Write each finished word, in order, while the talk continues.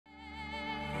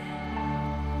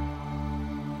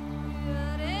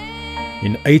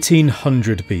In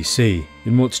 1800 BC,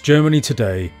 in what's Germany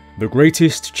today, the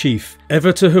greatest chief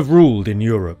ever to have ruled in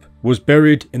Europe was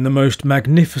buried in the most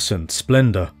magnificent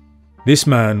splendour. This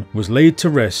man was laid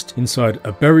to rest inside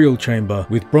a burial chamber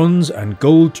with bronze and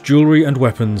gold jewellery and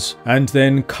weapons, and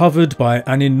then covered by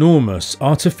an enormous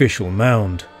artificial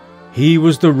mound. He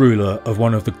was the ruler of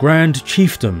one of the grand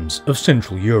chiefdoms of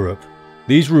Central Europe.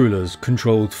 These rulers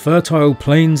controlled fertile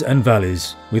plains and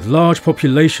valleys, with large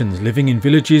populations living in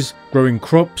villages, growing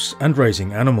crops and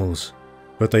raising animals.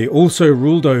 But they also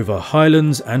ruled over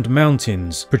highlands and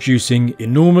mountains, producing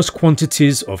enormous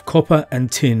quantities of copper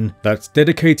and tin that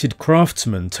dedicated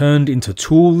craftsmen turned into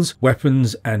tools,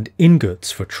 weapons and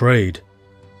ingots for trade.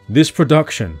 This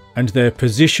production, and their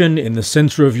position in the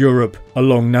centre of Europe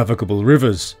along navigable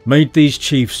rivers, made these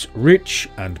chiefs rich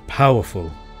and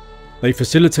powerful. They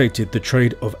facilitated the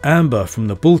trade of amber from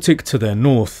the Baltic to their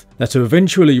north, that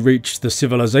eventually reached the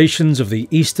civilisations of the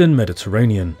eastern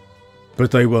Mediterranean.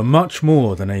 But they were much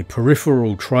more than a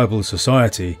peripheral tribal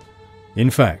society.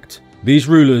 In fact, these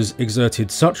rulers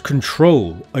exerted such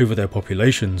control over their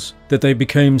populations that they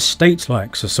became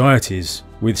state-like societies,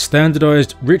 with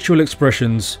standardised ritual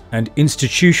expressions and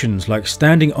institutions like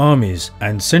standing armies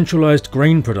and centralised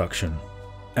grain production.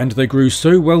 And they grew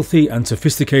so wealthy and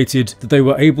sophisticated that they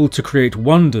were able to create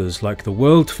wonders like the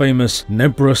world-famous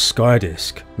Nebra Sky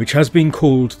Disc, which has been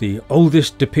called the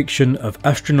oldest depiction of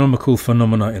astronomical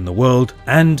phenomena in the world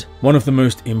and one of the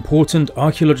most important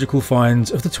archaeological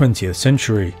finds of the 20th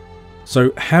century.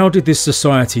 So how did this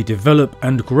society develop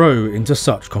and grow into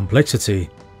such complexity?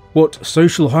 What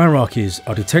social hierarchies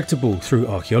are detectable through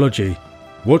archaeology?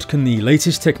 What can the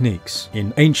latest techniques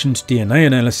in ancient DNA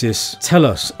analysis tell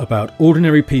us about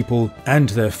ordinary people and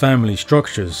their family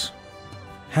structures?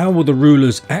 How were the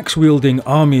rulers' axe-wielding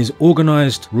armies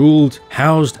organised, ruled,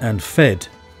 housed and fed?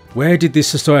 Where did this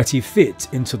society fit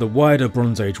into the wider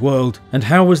Bronze Age world, and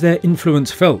how was their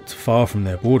influence felt far from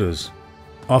their borders?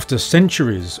 After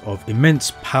centuries of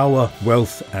immense power,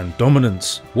 wealth and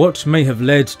dominance, what may have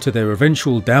led to their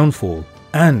eventual downfall?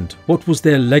 And what was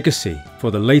their legacy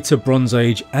for the later Bronze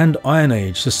Age and Iron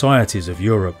Age societies of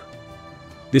Europe?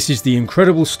 This is the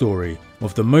incredible story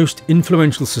of the most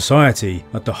influential society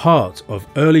at the heart of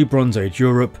early Bronze Age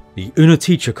Europe, the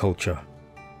Únětice culture.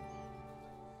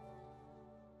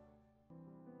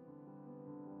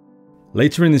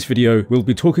 Later in this video, we'll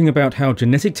be talking about how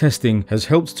genetic testing has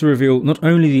helped to reveal not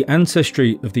only the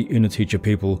ancestry of the Únětice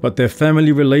people, but their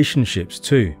family relationships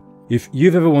too. If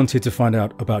you've ever wanted to find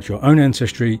out about your own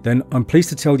ancestry, then I'm pleased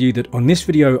to tell you that on this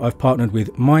video I've partnered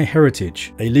with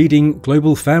MyHeritage, a leading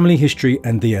global family history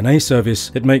and DNA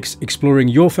service that makes exploring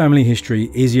your family history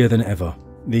easier than ever.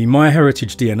 The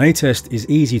MyHeritage DNA test is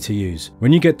easy to use.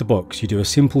 When you get the box, you do a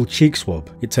simple cheek swab.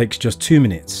 It takes just 2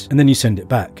 minutes, and then you send it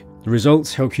back. The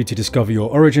results help you to discover your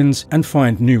origins and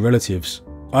find new relatives.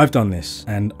 I've done this,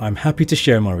 and I'm happy to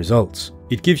share my results.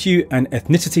 It gives you an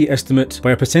ethnicity estimate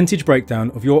by a percentage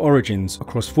breakdown of your origins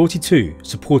across 42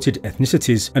 supported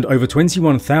ethnicities and over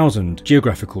 21,000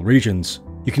 geographical regions.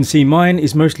 You can see mine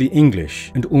is mostly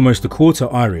English and almost a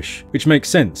quarter Irish, which makes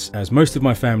sense as most of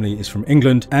my family is from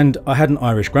England and I had an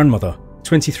Irish grandmother.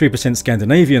 23%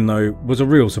 Scandinavian though was a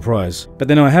real surprise. But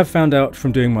then I have found out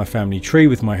from doing my family tree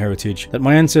with MyHeritage that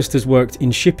my ancestors worked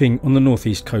in shipping on the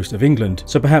northeast coast of England,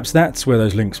 so perhaps that's where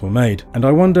those links were made. And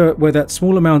I wonder where that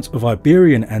small amount of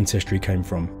Iberian ancestry came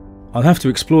from. I'll have to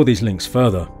explore these links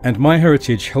further, and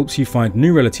MyHeritage helps you find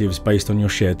new relatives based on your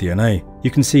shared DNA. You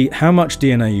can see how much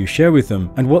DNA you share with them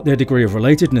and what their degree of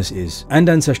relatedness is, and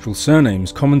ancestral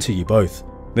surnames common to you both.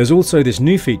 There's also this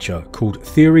new feature called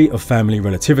Theory of Family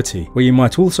Relativity, where you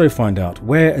might also find out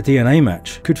where a DNA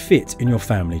match could fit in your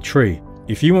family tree.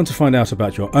 If you want to find out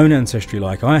about your own ancestry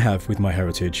like I have with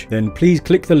MyHeritage, then please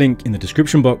click the link in the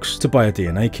description box to buy a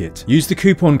DNA kit. Use the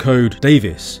coupon code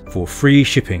DAVIS for free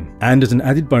shipping. And as an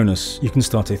added bonus, you can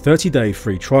start a 30-day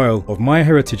free trial of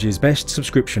MyHeritage's best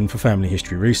subscription for family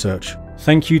history research.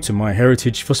 Thank you to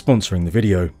MyHeritage for sponsoring the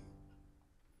video.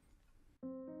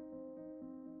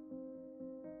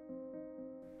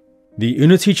 The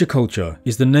Únětice culture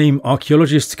is the name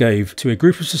archaeologists gave to a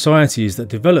group of societies that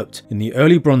developed in the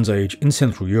early Bronze Age in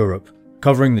Central Europe,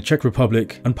 covering the Czech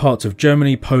Republic and parts of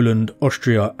Germany, Poland,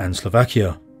 Austria and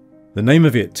Slovakia. The name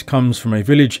of it comes from a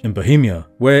village in Bohemia,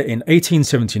 where in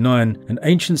 1879 an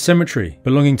ancient cemetery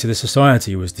belonging to the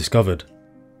society was discovered.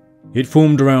 It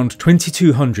formed around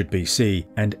 2200 BC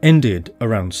and ended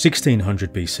around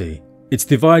 1600 BC. It's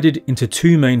divided into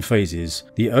two main phases,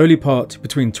 the early part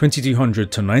between 2200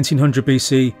 to 1900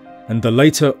 BC and the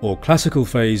later or classical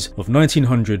phase of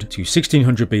 1900 to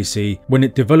 1600 BC when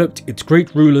it developed its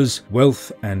great rulers, wealth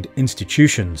and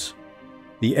institutions.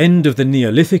 The end of the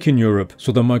Neolithic in Europe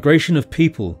saw the migration of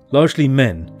people, largely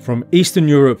men, from Eastern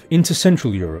Europe into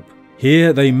Central Europe.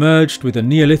 Here they merged with a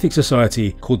Neolithic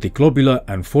society called the globular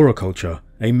amphora culture,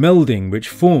 a melding which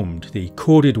formed the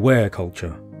corded ware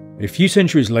culture. A few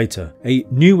centuries later, a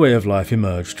new way of life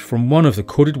emerged from one of the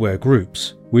corded ware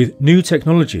groups, with new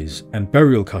technologies and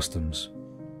burial customs.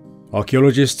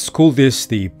 Archaeologists call this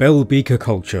the bell beaker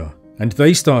culture, and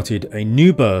they started a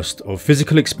new burst of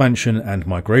physical expansion and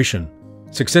migration.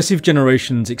 Successive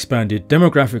generations expanded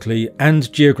demographically and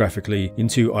geographically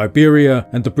into Iberia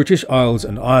and the British Isles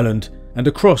and Ireland, and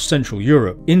across Central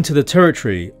Europe into the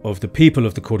territory of the people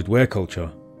of the corded ware culture.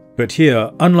 But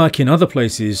here, unlike in other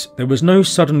places, there was no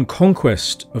sudden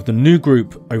conquest of the new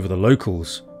group over the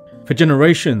locals. For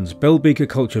generations, bell beaker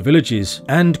culture villages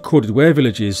and corded ware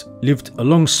villages lived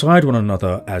alongside one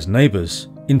another as neighbours,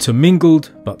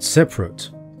 intermingled but separate.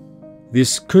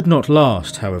 This could not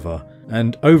last, however,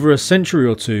 and over a century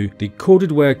or two, the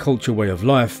corded ware culture way of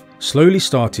life slowly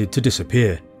started to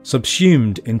disappear,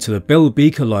 subsumed into the bell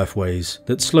beaker lifeways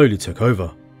that slowly took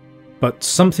over. But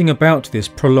something about this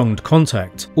prolonged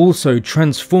contact also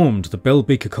transformed the bell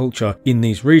beaker culture in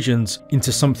these regions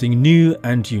into something new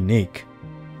and unique.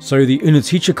 So the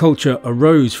Únětice culture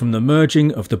arose from the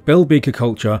merging of the bell beaker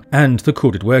culture and the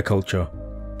corded ware culture.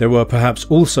 There were perhaps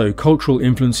also cultural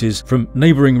influences from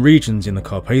neighbouring regions in the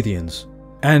Carpathians.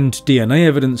 And DNA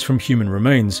evidence from human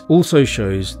remains also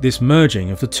shows this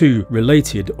merging of the two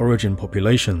related origin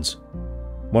populations.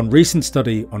 One recent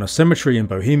study on a cemetery in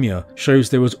Bohemia shows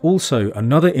there was also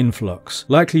another influx,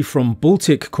 likely from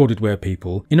Baltic corded ware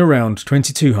people in around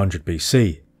 2200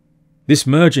 BC. This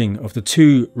merging of the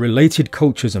two related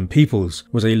cultures and peoples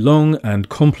was a long and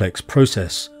complex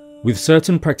process, with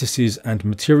certain practices and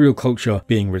material culture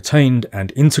being retained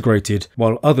and integrated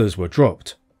while others were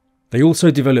dropped. They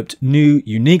also developed new,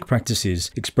 unique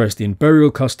practices expressed in burial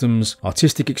customs,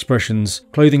 artistic expressions,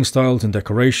 clothing styles and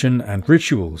decoration, and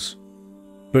rituals.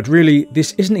 But really,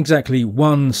 this isn't exactly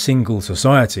one single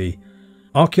society.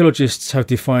 Archaeologists have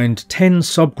defined 10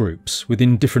 subgroups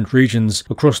within different regions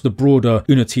across the broader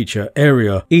Únětice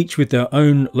area, each with their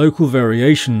own local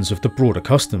variations of the broader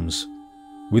customs.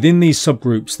 Within these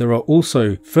subgroups there are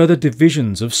also further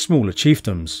divisions of smaller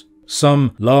chiefdoms,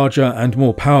 some larger and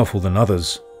more powerful than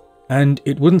others. And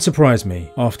it wouldn't surprise me,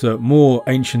 after more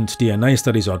ancient DNA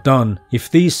studies are done,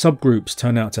 if these subgroups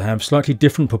turn out to have slightly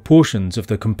different proportions of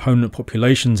the component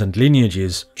populations and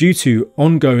lineages due to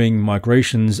ongoing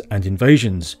migrations and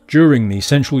invasions during the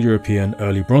Central European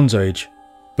Early Bronze Age.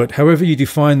 But however you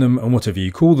define them and whatever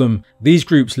you call them, these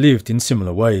groups lived in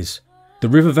similar ways. The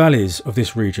river valleys of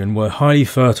this region were highly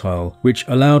fertile, which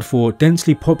allowed for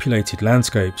densely populated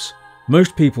landscapes.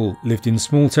 Most people lived in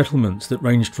small settlements that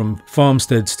ranged from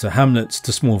farmsteads to hamlets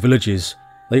to small villages.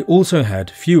 They also had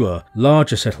fewer,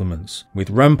 larger settlements, with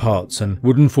ramparts and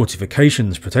wooden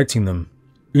fortifications protecting them.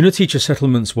 Únětice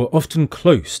settlements were often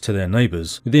close to their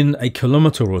neighbours, within a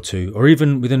kilometre or two, or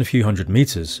even within a few hundred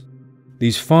metres.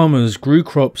 These farmers grew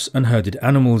crops and herded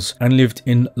animals and lived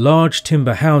in large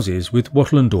timber houses with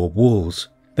wattle and daub walls.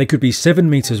 They could be 7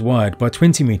 metres wide by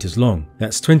 20 metres long,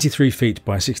 that's 23 feet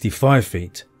by 65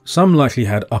 feet. Some likely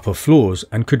had upper floors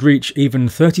and could reach even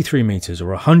 33 metres or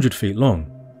 100 feet long.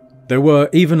 There were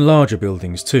even larger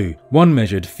buildings too. One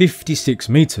measured 56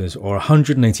 metres or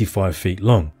 185 feet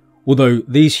long, although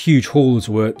these huge halls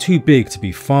were too big to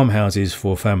be farmhouses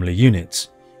for family units.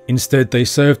 Instead, they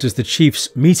served as the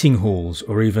chief's meeting halls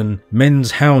or even men's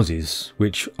houses,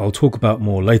 which I'll talk about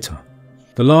more later.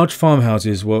 The large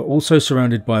farmhouses were also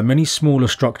surrounded by many smaller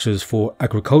structures for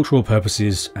agricultural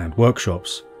purposes and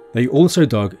workshops. They also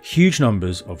dug huge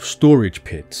numbers of storage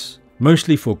pits,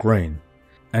 mostly for grain,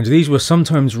 and these were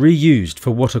sometimes reused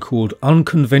for what are called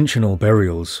unconventional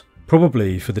burials,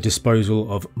 probably for the disposal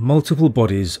of multiple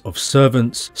bodies of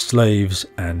servants, slaves,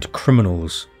 and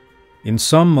criminals. In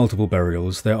some multiple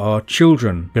burials there are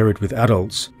children buried with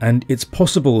adults, and it's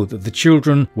possible that the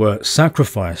children were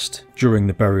sacrificed during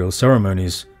the burial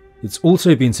ceremonies. It's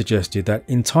also been suggested that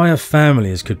entire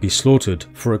families could be slaughtered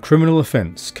for a criminal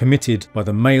offence committed by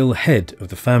the male head of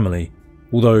the family,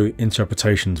 although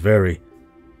interpretations vary.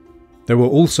 There were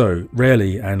also,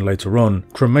 rarely and later on,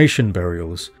 cremation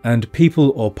burials, and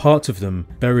people or parts of them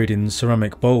buried in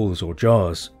ceramic bowls or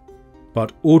jars.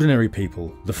 But ordinary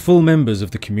people, the full members of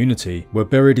the community, were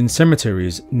buried in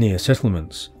cemeteries near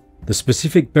settlements. The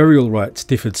specific burial rites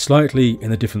differed slightly in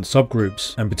the different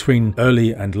subgroups and between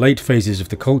early and late phases of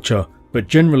the culture, but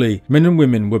generally men and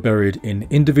women were buried in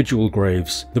individual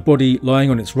graves, the body lying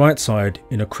on its right side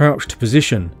in a crouched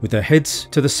position with their heads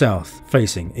to the south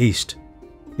facing east.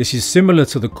 This is similar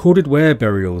to the corded ware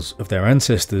burials of their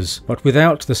ancestors, but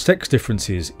without the sex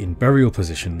differences in burial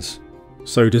positions.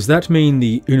 So does that mean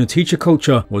the Únětice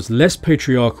culture was less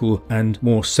patriarchal and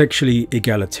more sexually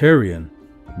egalitarian?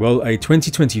 Well, a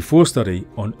 2024 study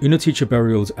on Únětice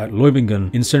burials at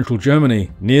Leubingen in central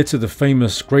Germany, near to the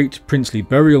famous Great Princely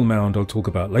Burial Mound I'll talk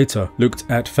about later, looked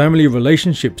at family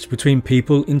relationships between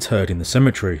people interred in the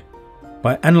cemetery.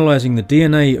 By analysing the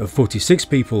DNA of 46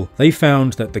 people, they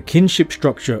found that the kinship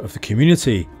structure of the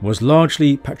community was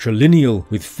largely patrilineal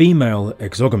with female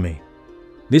exogamy.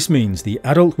 This means the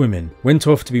adult women went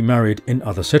off to be married in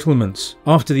other settlements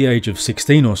after the age of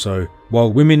 16 or so,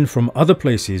 while women from other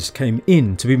places came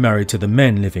in to be married to the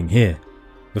men living here.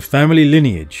 The family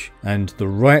lineage and the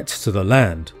right to the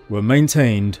land were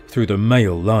maintained through the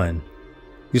male line.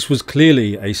 This was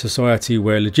clearly a society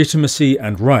where legitimacy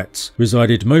and rights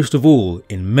resided most of all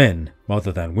in men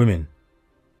rather than women.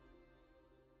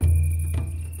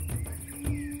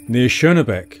 Near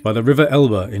Schönebeck, by the river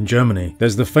Elbe in Germany,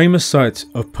 there's the famous site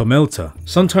of Pomelta,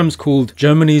 sometimes called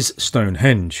Germany's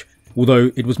Stonehenge,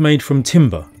 although it was made from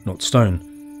timber, not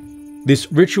stone.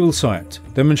 This ritual site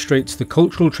demonstrates the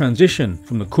cultural transition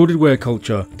from the corded ware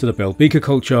culture to the Baltic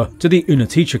culture to the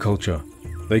Únětice culture.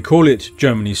 They call it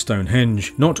Germany's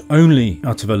Stonehenge not only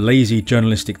out of a lazy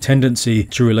journalistic tendency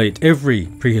to relate every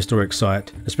prehistoric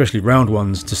site, especially round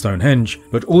ones, to Stonehenge,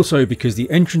 but also because the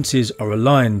entrances are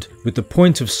aligned with the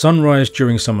point of sunrise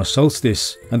during summer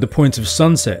solstice and the point of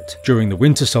sunset during the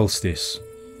winter solstice.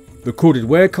 The corded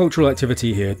ware cultural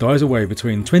activity here dies away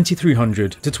between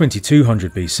 2300 to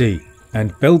 2200 BC,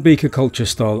 and Baltic culture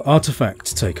style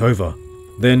artifacts take over.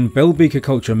 Then Baltic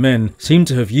culture men seem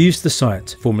to have used the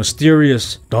site for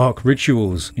mysterious, dark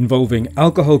rituals involving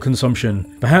alcohol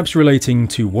consumption, perhaps relating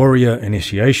to warrior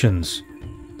initiations.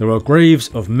 There are graves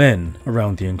of men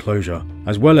around the enclosure,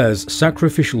 as well as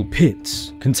sacrificial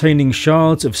pits containing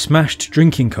shards of smashed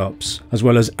drinking cups, as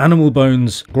well as animal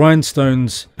bones,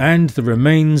 grindstones, and the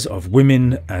remains of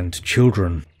women and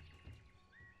children.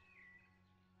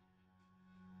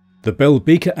 The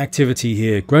Baltic activity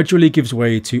here gradually gives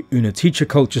way to Únětice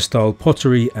culture style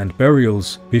pottery and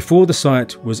burials before the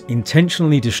site was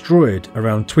intentionally destroyed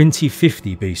around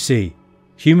 2050 BC.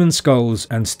 Human skulls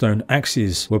and stone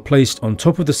axes were placed on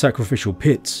top of the sacrificial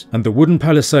pits, and the wooden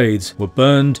palisades were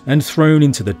burned and thrown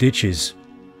into the ditches.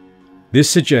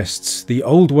 This suggests the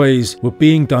old ways were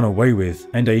being done away with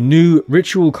and a new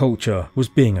ritual culture was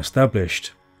being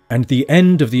established. And the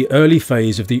end of the early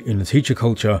phase of the Únětice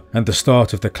culture and the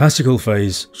start of the classical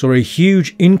phase saw a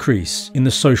huge increase in the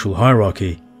social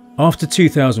hierarchy. After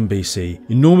 2000 BC,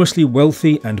 enormously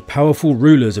wealthy and powerful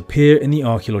rulers appear in the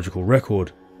archaeological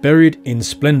record, buried in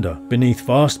splendour beneath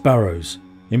vast barrows,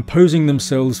 imposing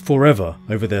themselves forever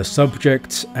over their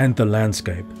subjects and the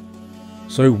landscape.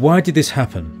 So why did this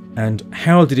happen, and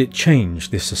how did it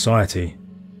change this society?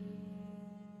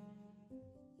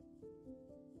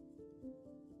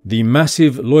 The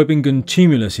massive Leubingen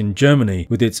tumulus in Germany,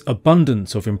 with its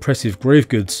abundance of impressive grave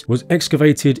goods, was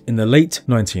excavated in the late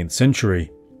 19th century.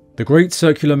 The great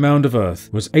circular mound of earth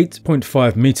was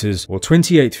 8.5 metres or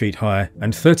 28 feet high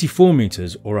and 34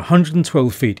 metres or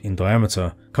 112 feet in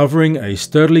diameter, covering a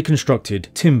sturdily constructed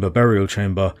timber burial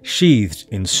chamber sheathed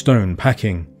in stone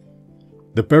packing.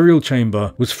 The burial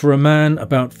chamber was for a man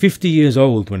about 50 years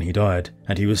old when he died,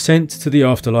 and he was sent to the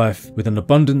afterlife with an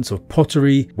abundance of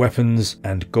pottery, weapons,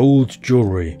 and gold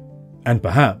jewellery, and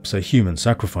perhaps a human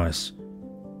sacrifice.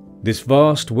 This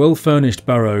vast, well-furnished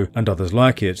barrow and others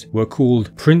like it were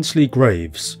called princely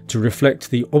graves to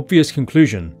reflect the obvious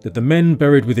conclusion that the men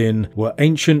buried within were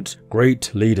ancient,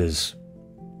 great leaders.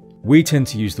 We tend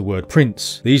to use the word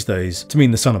prince these days to mean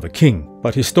the son of a king,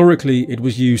 but historically it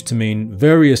was used to mean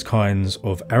various kinds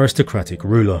of aristocratic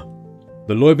ruler.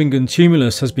 The Leubingen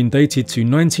tumulus has been dated to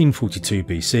 1942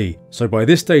 BC, so by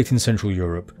this date in Central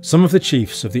Europe, some of the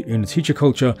chiefs of the Únětice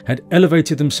culture had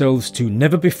elevated themselves to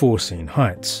never-before-seen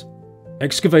heights.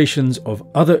 Excavations of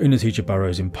other Únětice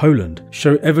barrows in Poland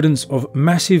show evidence of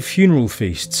massive funeral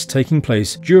feasts taking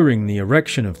place during the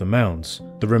erection of the mounds.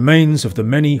 The remains of the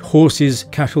many horses,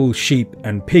 cattle, sheep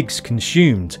and pigs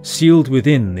consumed sealed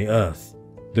within the earth.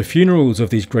 The funerals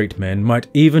of these great men might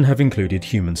even have included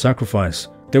human sacrifice.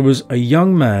 There was a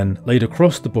young man laid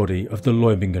across the body of the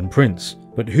Leubingen prince,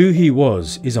 but who he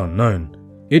was is unknown.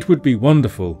 It would be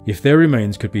wonderful if their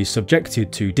remains could be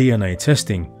subjected to DNA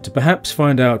testing to perhaps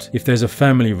find out if there's a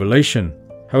family relation.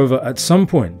 However, at some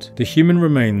point, the human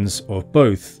remains of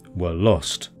both were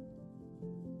lost.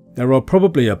 There are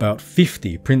probably about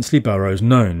 50 princely barrows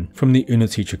known from the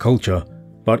Únětice culture,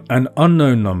 but an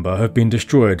unknown number have been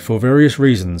destroyed for various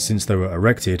reasons since they were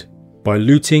erected. by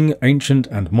looting ancient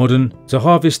and modern to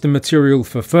harvest the material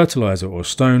for fertilizer or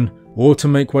stone, or to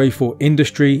make way for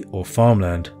industry or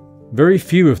farmland. Very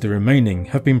few of the remaining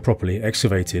have been properly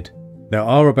excavated. There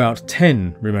are about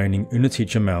 10 remaining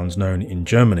Únětice mounds known in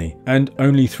Germany, and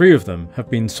only 3 of them have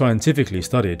been scientifically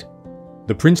studied.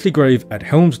 The princely grave at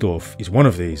Helmsdorf is one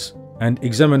of these, and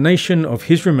examination of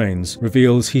his remains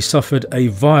reveals he suffered a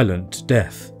violent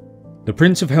death. The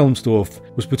Prince of Helmsdorf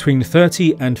was between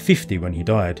 30 and 50 when he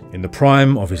died, in the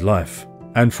prime of his life,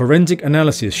 and forensic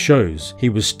analysis shows he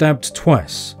was stabbed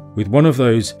twice with one of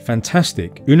those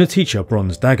fantastic Únětice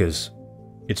bronze daggers.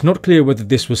 It's not clear whether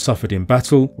this was suffered in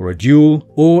battle or a duel,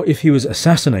 or if he was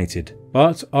assassinated,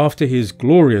 but after his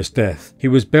glorious death he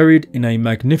was buried in a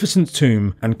magnificent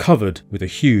tomb and covered with a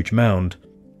huge mound.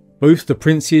 Both the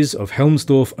princes of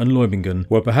Helmsdorf and Leubingen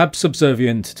were perhaps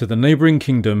subservient to the neighbouring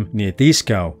kingdom near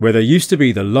Dieskau, where there used to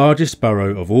be the largest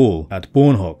barrow of all at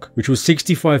Bornhoek, which was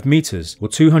 65 metres or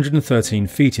 213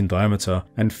 feet in diameter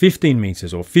and 15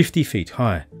 metres or 50 feet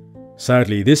high.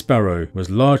 Sadly, this barrow was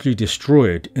largely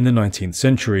destroyed in the 19th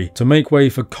century to make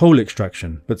way for coal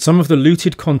extraction, but some of the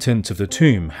looted content of the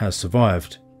tomb has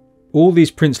survived. All these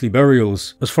princely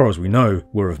burials, as far as we know,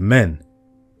 were of men.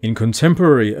 In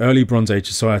contemporary early Bronze Age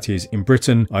societies in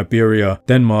Britain, Iberia,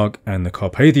 Denmark and the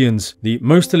Carpathians, the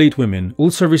most elite women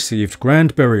also received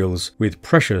grand burials with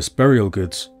precious burial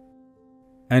goods.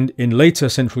 And in later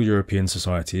Central European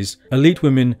societies, elite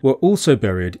women were also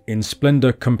buried in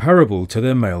splendour comparable to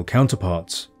their male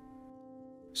counterparts.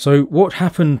 So what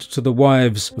happened to the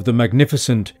wives of the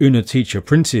magnificent Únětice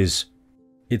princes?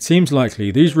 It seems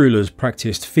likely these rulers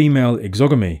practiced female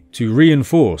exogamy to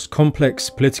reinforce complex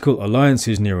political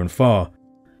alliances near and far,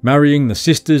 marrying the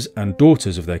sisters and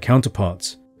daughters of their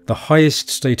counterparts, the highest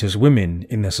status women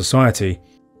in their society.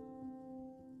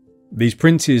 These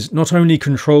princes not only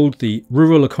controlled the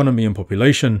rural economy and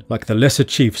population like the lesser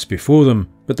chiefs before them,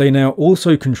 but they now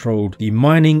also controlled the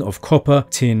mining of copper,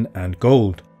 tin and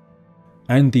gold,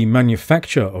 and the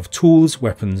manufacture of tools,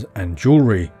 weapons and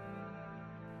jewellery.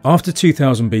 After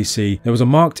 2000 BC, there was a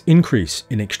marked increase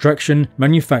in extraction,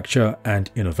 manufacture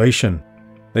and innovation.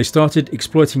 They started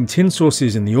exploiting tin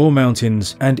sources in the Ore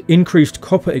Mountains and increased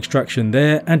copper extraction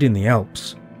there and in the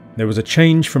Alps. There was a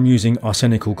change from using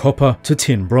arsenical copper to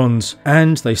tin bronze,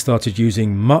 and they started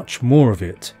using much more of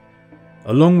it.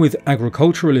 Along with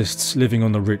agriculturalists living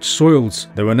on the rich soils,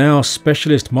 there were now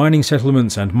specialist mining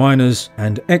settlements and miners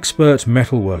and expert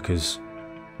metal workers.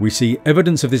 We see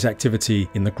evidence of this activity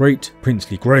in the great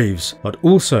princely graves, but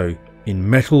also in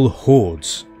metal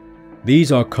hoards.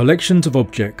 These are collections of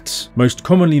objects, most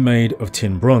commonly made of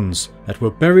tin bronze, that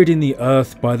were buried in the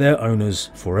earth by their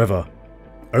owners forever,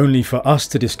 only for us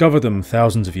to discover them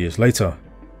thousands of years later.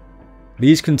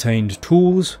 These contained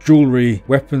tools, jewellery,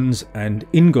 weapons and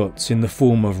ingots in the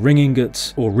form of ring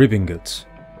ingots or rib ingots.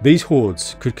 These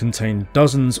hoards could contain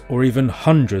dozens or even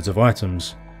hundreds of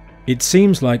items. It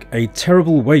seems like a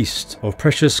terrible waste of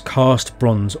precious cast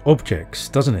bronze objects,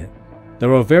 doesn't it?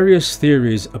 There are various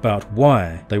theories about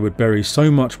why they would bury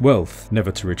so much wealth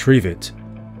never to retrieve it.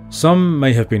 Some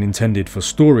may have been intended for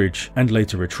storage and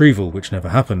later retrieval, which never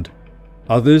happened.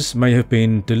 Others may have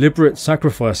been deliberate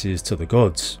sacrifices to the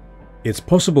gods. It's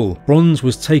possible bronze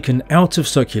was taken out of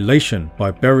circulation by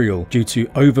burial due to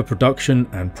overproduction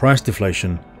and price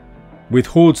deflation. With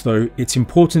hoards though, it's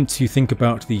important to think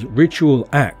about the ritual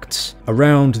acts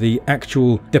around the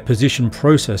actual deposition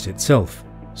process itself.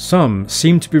 Some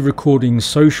seem to be recording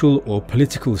social or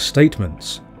political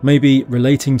statements, maybe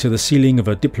relating to the sealing of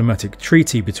a diplomatic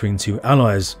treaty between two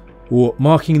allies, or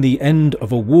marking the end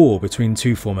of a war between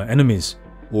two former enemies,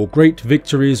 or great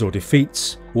victories or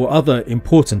defeats, or other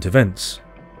important events.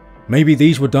 Maybe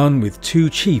these were done with two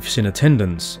chiefs in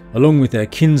attendance, along with their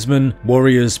kinsmen,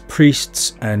 warriors,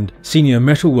 priests, and senior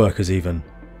metal workers even.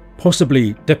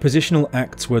 Possibly depositional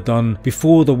acts were done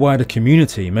before the wider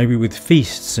community, maybe with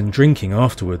feasts and drinking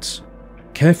afterwards.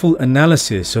 Careful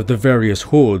analysis of the various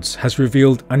hoards has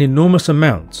revealed an enormous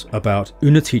amount about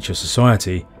Únětice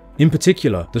society, in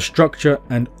particular the structure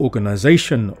and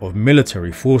organisation of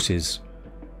military forces.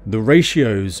 The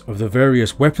ratios of the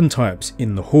various weapon types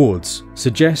in the hoards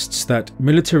suggests that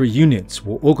military units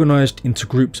were organised into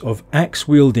groups of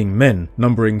axe-wielding men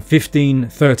numbering 15,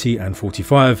 30 and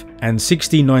 45 and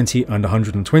 60, 90 and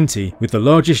 120, with the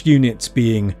largest units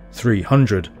being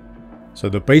 300. So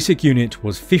the basic unit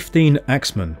was 15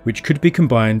 axemen, which could be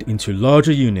combined into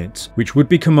larger units which would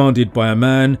be commanded by a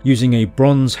man using a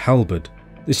bronze halberd.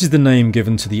 This is the name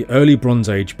given to the early Bronze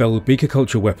Age bell-beaker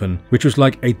culture weapon, which was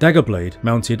like a dagger blade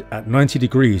mounted at 90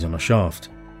 degrees on a shaft.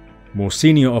 More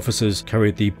senior officers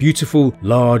carried the beautiful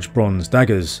large bronze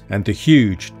daggers and the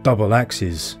huge double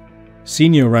axes.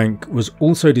 senior rank was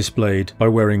also displayed by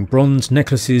wearing bronze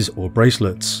necklaces or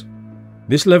bracelets.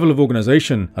 This level of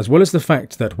organisation, as well as the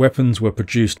fact that weapons were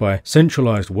produced by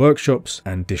centralised workshops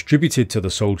and distributed to the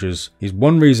soldiers, is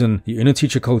one reason the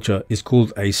Únětice culture is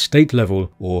called a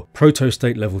state-level or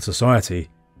proto-state-level society.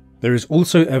 There is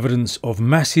also evidence of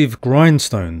massive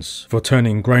grindstones for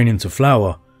turning grain into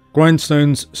flour.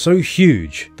 Grindstones so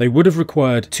huge they would have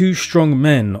required 2 strong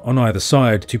men on either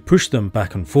side to push them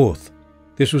back and forth.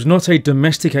 This was not a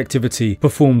domestic activity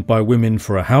performed by women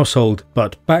for a household,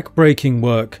 but back-breaking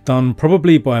work done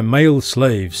probably by male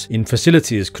slaves in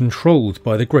facilities controlled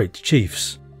by the great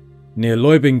chiefs. Near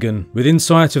Leubingen, within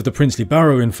sight of the princely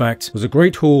barrow in fact, was a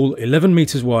great hall 11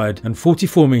 metres wide and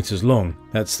 44 metres long.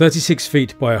 That's 36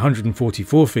 feet by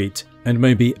 144 feet, and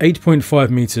maybe 8.5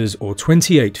 metres or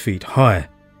 28 feet high.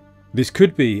 This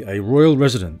could be a royal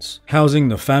residence, housing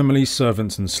the family,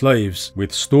 servants and slaves,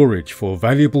 with storage for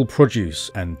valuable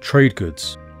produce and trade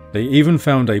goods. They even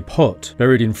found a pot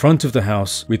buried in front of the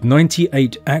house with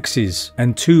 98 axes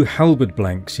and 2 halberd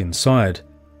blanks inside.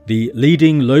 The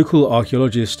leading local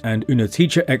archaeologist and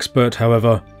Únětice expert,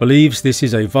 however, believes this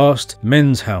is a vast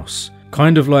men's house,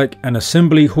 kind of like an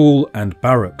assembly hall and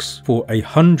barracks for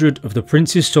 100 of the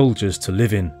prince's soldiers to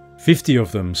live in, 50 of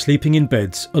them sleeping in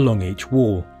beds along each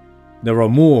wall. There are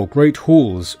more great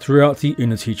halls throughout the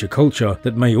Únětice culture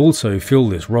that may also fill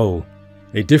this role.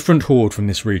 A different hoard from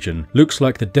this region looks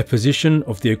like the deposition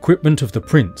of the equipment of the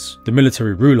prince, the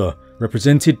military ruler,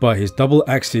 represented by his double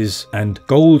axes and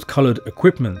gold-coloured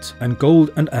equipment and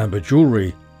gold and amber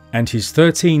jewellery, and his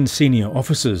 13 senior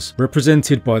officers,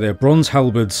 represented by their bronze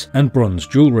halberds and bronze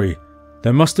jewellery.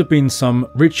 There must have been some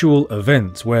ritual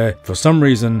event where, for some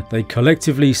reason, they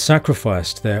collectively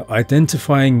sacrificed their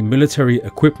identifying military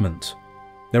equipment.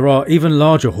 There are even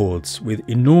larger hoards with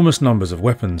enormous numbers of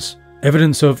weapons,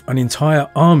 evidence of an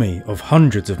entire army of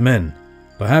hundreds of men.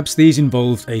 Perhaps these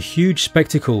involved a huge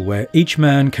spectacle where each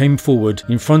man came forward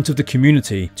in front of the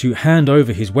community to hand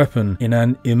over his weapon in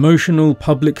an emotional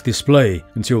public display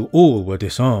until all were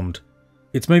disarmed.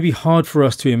 It may be hard for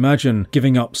us to imagine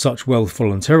giving up such wealth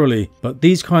voluntarily, but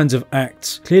these kinds of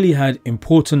acts clearly had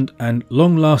important and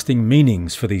long-lasting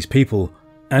meanings for these people,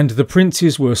 and the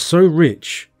princes were so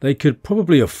rich they could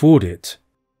probably afford it.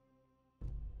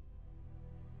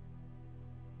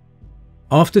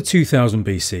 After 2000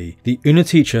 BC, the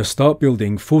Únětice start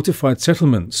building fortified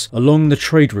settlements along the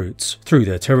trade routes through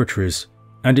their territories.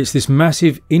 And it's this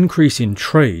massive increase in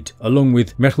trade, along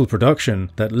with metal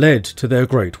production, that led to their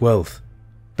great wealth.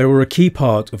 They were a key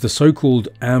part of the so-called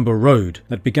Amber Road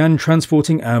that began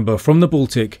transporting amber from the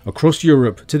Baltic across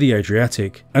Europe to the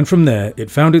Adriatic, and from there it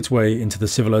found its way into the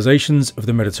civilisations of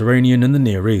the Mediterranean and the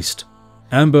Near East.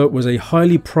 Amber was a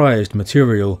highly prized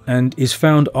material and is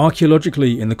found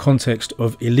archaeologically in the context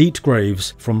of elite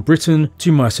graves from Britain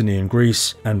to Mycenaean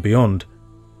Greece and beyond.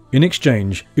 In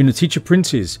exchange, Únětice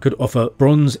princes could offer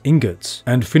bronze ingots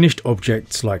and finished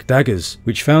objects like daggers,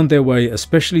 which found their way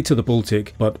especially to the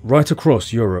Baltic, but right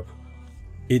across Europe.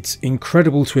 It's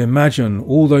incredible to imagine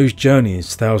all those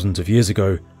journeys thousands of years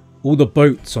ago, all the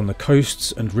boats on the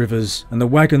coasts and rivers, and the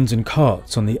wagons and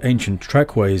carts on the ancient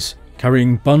trackways,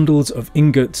 carrying bundles of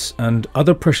ingots and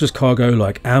other precious cargo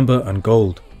like amber and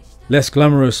gold. Less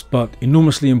glamorous but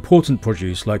enormously important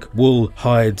produce like wool,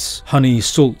 hides, honey,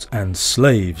 salt and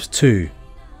slaves too.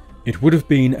 It would have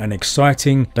been an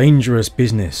exciting, dangerous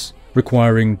business,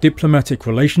 requiring diplomatic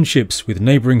relationships with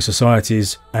neighbouring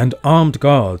societies and armed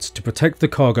guards to protect the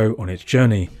cargo on its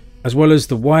journey, as well as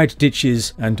the wide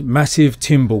ditches and massive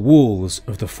timber walls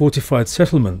of the fortified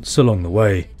settlements along the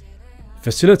way.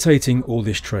 Facilitating all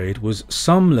this trade was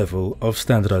some level of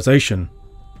standardisation.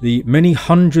 The many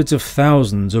hundreds of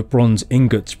thousands of bronze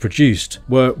ingots produced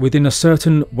were within a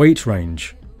certain weight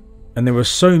range, and there were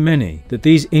so many that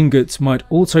these ingots might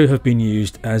also have been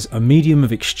used as a medium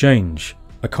of exchange,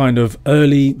 a kind of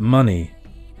early money,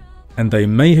 and they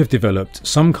may have developed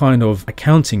some kind of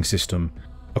accounting system.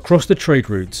 Across the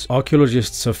trade routes,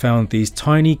 archaeologists have found these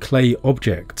tiny clay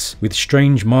objects with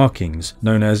strange markings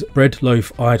known as bread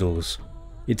loaf idols.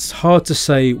 It's hard to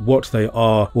say what they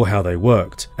are or how they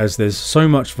worked, as there's so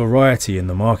much variety in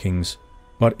the markings,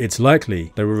 but it's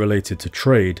likely they were related to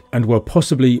trade and were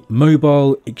possibly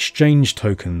mobile exchange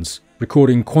tokens,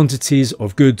 recording quantities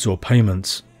of goods or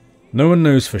payments. No one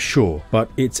knows for sure, but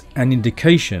it's an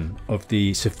indication of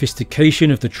the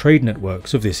sophistication of the trade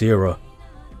networks of this era.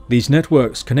 These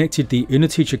networks connected the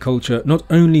Únětice culture not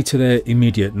only to their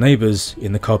immediate neighbours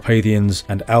in the Carpathians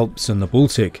and Alps and the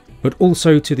Baltic, but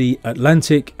also to the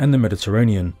Atlantic and the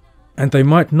Mediterranean. And they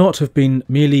might not have been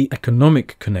merely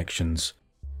economic connections.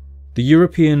 The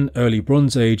European early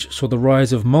Bronze Age saw the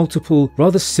rise of multiple,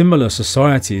 rather similar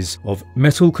societies of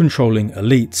metal-controlling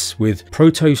elites with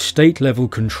proto-state level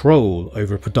control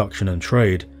over production and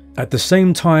trade. At the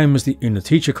same time as the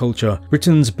Únětice culture,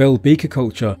 Britain's bell beaker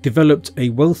culture developed a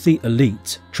wealthy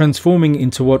elite, transforming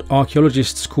into what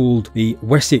archaeologists called the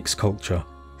Wessex culture,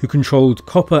 who controlled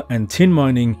copper and tin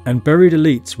mining and buried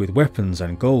elites with weapons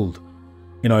and gold.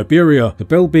 In Iberia, the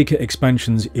bell beaker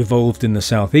expansions evolved in the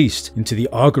southeast into the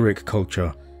Argaric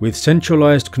culture, with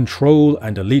centralised control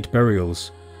and elite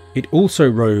burials. It also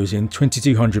rose in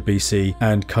 2200 BC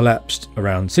and collapsed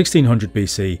around 1600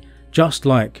 BC, just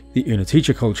like the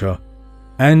Únětice culture.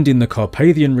 And in the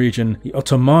Carpathian region, the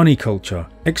Ottomani culture,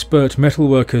 expert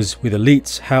metalworkers with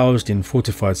elites housed in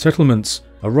fortified settlements,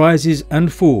 arises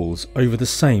and falls over the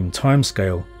same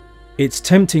timescale. It's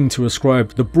tempting to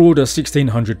ascribe the broader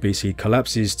 1600 BC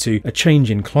collapses to a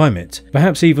change in climate,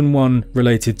 perhaps even one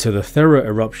related to the Thera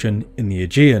eruption in the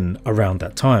Aegean around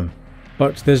that time.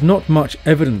 But there's not much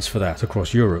evidence for that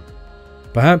across Europe.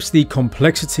 Perhaps the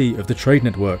complexity of the trade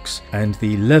networks and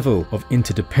the level of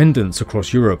interdependence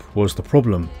across Europe was the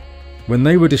problem. When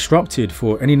they were disrupted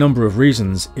for any number of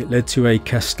reasons, it led to a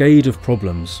cascade of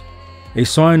problems. A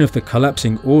sign of the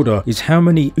collapsing order is how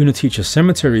many Únětice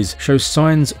cemeteries show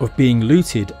signs of being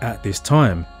looted at this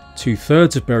time,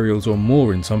 2/3 of burials or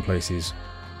more in some places.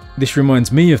 This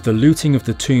reminds me of the looting of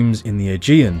the tombs in the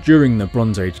Aegean during the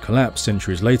Bronze Age collapse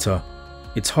centuries later.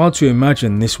 It's hard to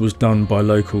imagine this was done by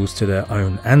locals to their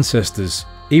own ancestors,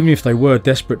 even if they were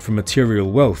desperate for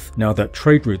material wealth now that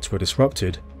trade routes were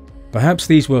disrupted. Perhaps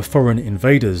these were foreign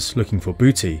invaders looking for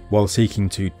booty while seeking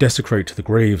to desecrate the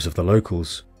graves of the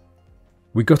locals.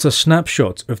 We got a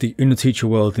snapshot of the Únětice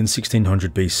world in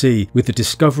 1600 BC with the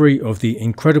discovery of the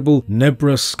incredible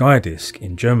Nebra Sky Disc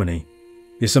in Germany.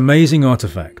 This amazing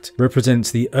artifact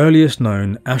represents the earliest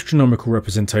known astronomical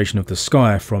representation of the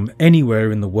sky from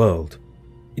anywhere in the world.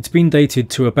 It's been dated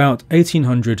to about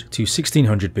 1800 to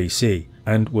 1600 BC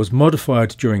and was modified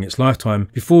during its lifetime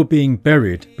before being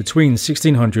buried between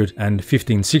 1600 and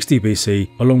 1560 BC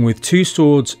along with 2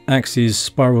 swords, axes,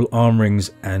 spiral arm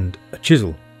rings and a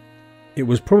chisel. It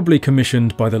was probably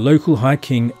commissioned by the local High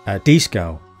King at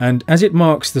Dieskau, and as it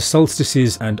marks the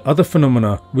solstices and other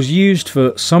phenomena, was used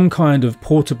for some kind of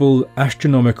portable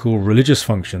astronomical religious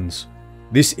functions.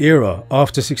 This era,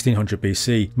 after 1600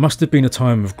 BC, must have been a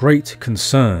time of great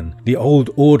concern, the old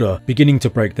order beginning to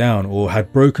break down or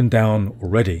had broken down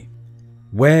already.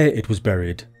 Where it was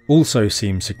buried also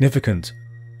seems significant.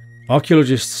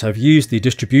 Archaeologists have used the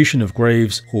distribution of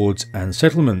graves, hoards and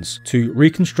settlements to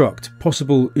reconstruct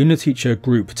possible Únětice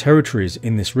group territories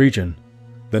in this region.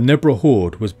 The Nebra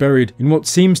hoard was buried in what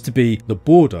seems to be the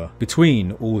border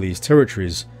between all these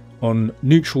territories, on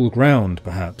neutral ground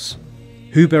perhaps.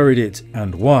 Who buried it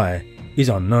and why is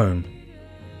unknown.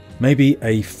 Maybe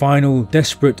a final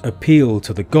desperate appeal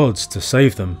to the gods to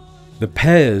save them. The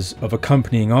pairs of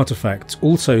accompanying artifacts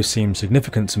also seem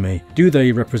significant to me. Do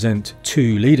they represent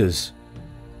 2 leaders?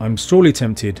 I'm sorely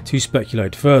tempted to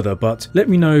speculate further, but let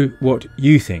me know what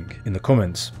you think in the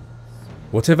comments.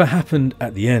 Whatever happened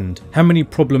at the end, how many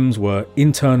problems were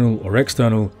internal or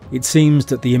external, it seems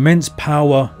that the immense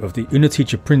power of the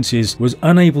Únětice princes was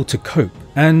unable to cope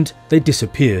and they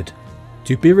disappeared,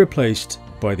 to be replaced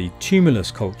by the tumulus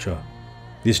culture.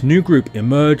 This new group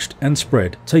emerged and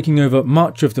spread, taking over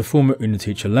much of the former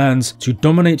Únětice lands to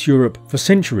dominate Europe for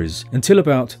centuries until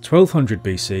about 1200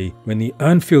 BC when the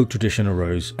Urnfield tradition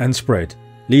arose and spread,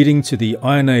 leading to the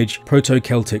Iron Age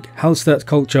Proto-Celtic Hallstatt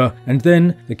culture and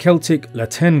then the Celtic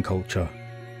laden culture.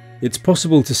 It's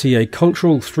possible to see a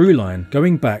cultural through line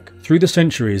going back through the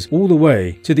centuries all the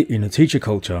way to the Únětice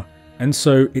culture, and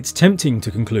so it's tempting to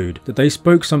conclude that they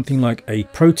spoke something like a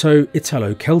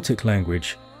Proto-Italo-Celtic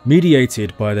language,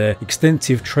 mediated by their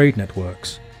extensive trade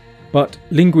networks. But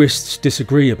linguists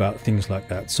disagree about things like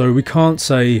that, so we can't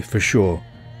say for sure.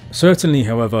 Certainly,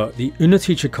 however, the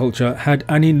Únětice culture had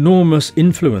an enormous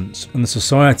influence on the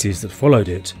societies that followed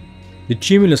it. The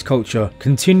tumulus culture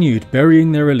continued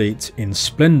burying their elite in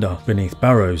splendour beneath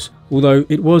barrows. Although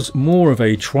it was more of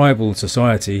a tribal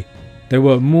society, there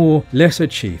were more lesser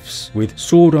chiefs with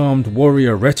sword-armed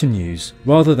warrior retinues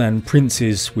rather than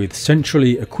princes with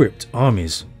centrally equipped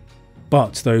armies.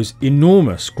 But those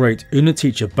enormous great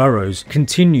Únětice barrows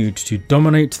continued to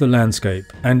dominate the landscape,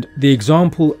 and the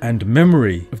example and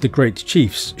memory of the great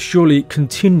chiefs surely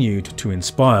continued to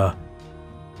inspire.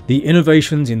 The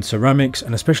innovations in ceramics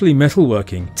and especially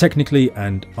metalworking, technically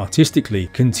and artistically,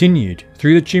 continued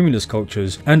through the tumulus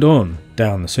cultures and on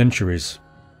down the centuries.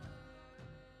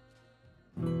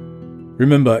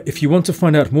 Remember, if you want to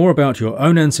find out more about your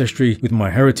own ancestry with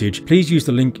MyHeritage, please use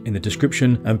the link in the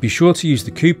description and be sure to use the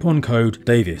coupon code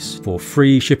DAVIS for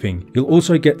free shipping. You'll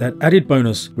also get that added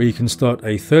bonus where you can start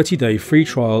a 30-day free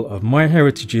trial of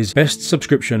MyHeritage's best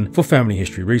subscription for family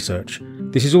history research.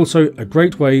 This is also a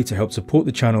great way to help support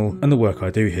the channel and the work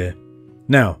I do here.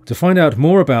 Now, to find out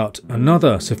more about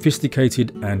another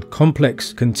sophisticated and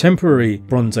complex contemporary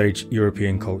Bronze Age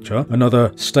European culture,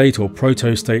 another state or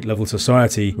proto-state level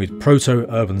society with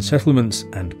proto-urban settlements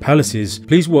and palaces,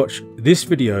 please watch this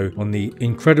video on the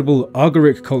incredible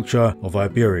Argaric culture of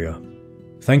Iberia.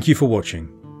 Thank you for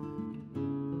watching.